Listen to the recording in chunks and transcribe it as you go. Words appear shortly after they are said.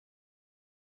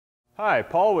Hi,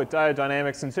 Paul with Diode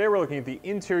Dynamics, and today we're looking at the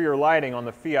interior lighting on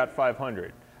the Fiat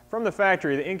 500. From the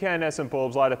factory, the incandescent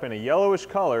bulbs light up in a yellowish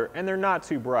color and they're not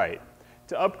too bright.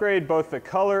 To upgrade both the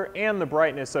color and the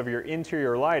brightness of your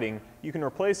interior lighting, you can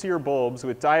replace your bulbs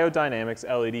with Diode Dynamics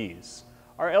LEDs.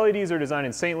 Our LEDs are designed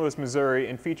in St. Louis, Missouri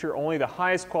and feature only the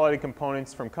highest quality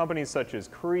components from companies such as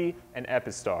Cree and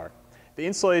Epistar. The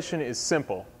installation is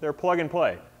simple. They're plug and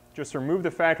play. Just remove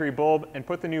the factory bulb and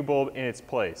put the new bulb in its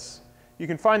place. You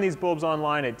can find these bulbs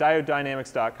online at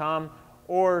diodedynamics.com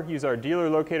or use our dealer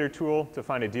locator tool to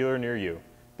find a dealer near you.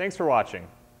 Thanks for watching.